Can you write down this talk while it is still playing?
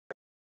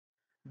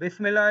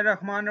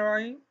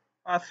Bismillahirrahmanirrahim.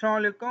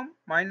 Assalamualaikum.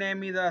 My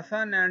name is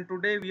Hassan and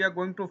today we are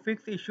going to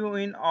fix issue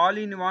in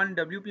all-in-one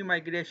WP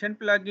migration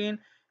plugin.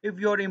 If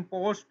your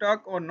import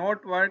stuck or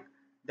not work,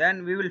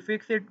 then we will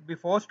fix it.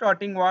 Before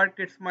starting work,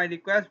 it's my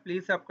request,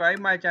 please subscribe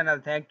my channel.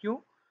 Thank you.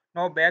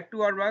 Now back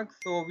to our work.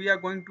 So we are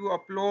going to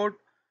upload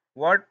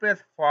WordPress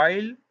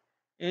file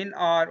in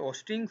our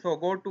hosting. So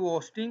go to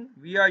hosting.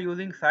 We are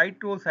using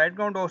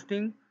SiteGround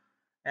hosting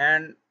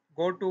and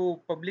go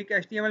to public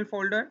HTML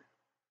folder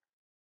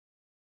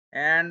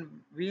and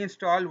we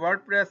install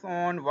WordPress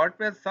on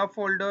WordPress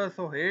subfolder.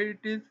 So here it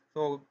is.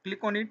 So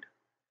click on it.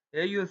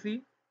 Here you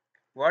see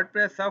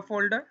WordPress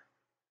subfolder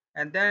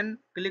and then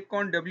click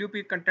on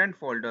WP content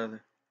folders.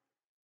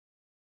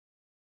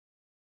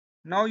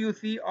 Now you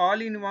see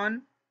all in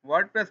one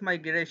WordPress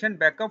migration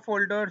backup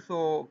folder.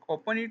 So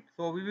open it.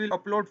 So we will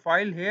upload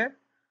file here.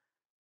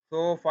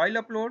 So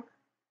file upload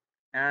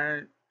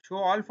and show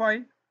all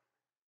file,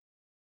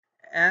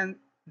 and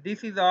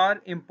this is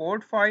our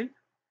import file.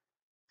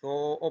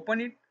 So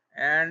open it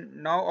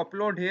and now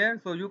upload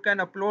here. So you can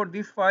upload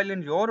this file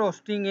in your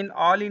hosting in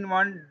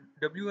all-in-one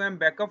WM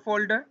backup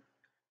folder.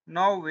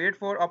 Now wait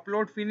for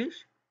upload finish.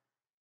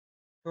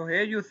 So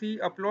here you see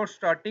upload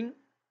starting.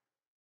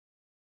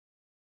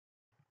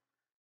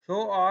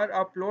 So our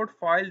upload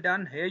file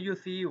done. Here you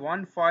see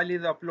one file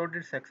is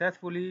uploaded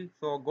successfully.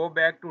 So go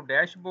back to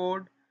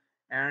dashboard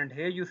and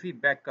here you see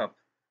backup.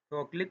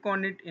 So click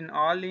on it in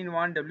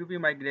all-in-one WP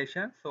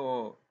migration.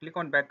 So click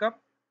on backup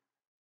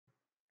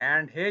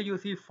and here you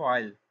see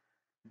file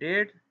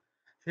date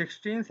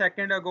 16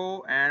 seconds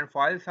ago and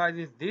file size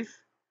is this.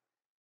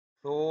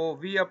 So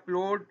we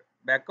upload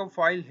backup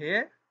file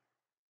here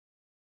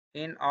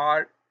in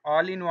our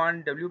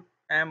all-in-one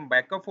WM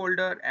backup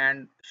folder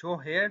and show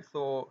here.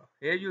 So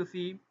here you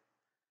see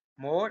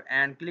more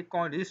and click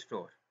on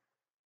restore.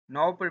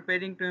 Now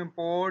preparing to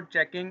import,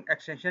 checking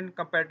extension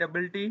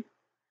compatibility,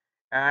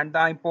 and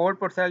the import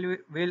process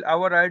will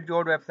override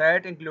your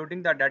website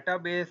including the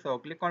database. So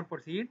click on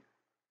proceed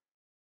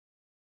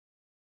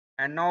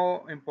and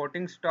now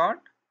importing start.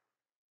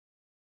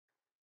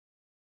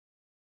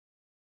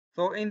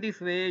 So in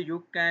this way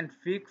you can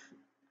fix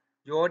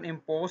your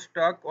import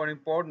stuck or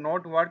import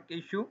not work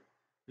issue.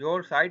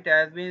 Your site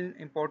has been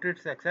imported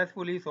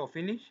successfully. So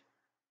finish.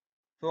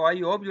 So I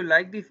hope you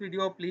like this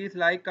video. Please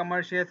like,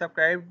 comment, share,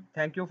 subscribe.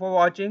 Thank you for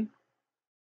watching.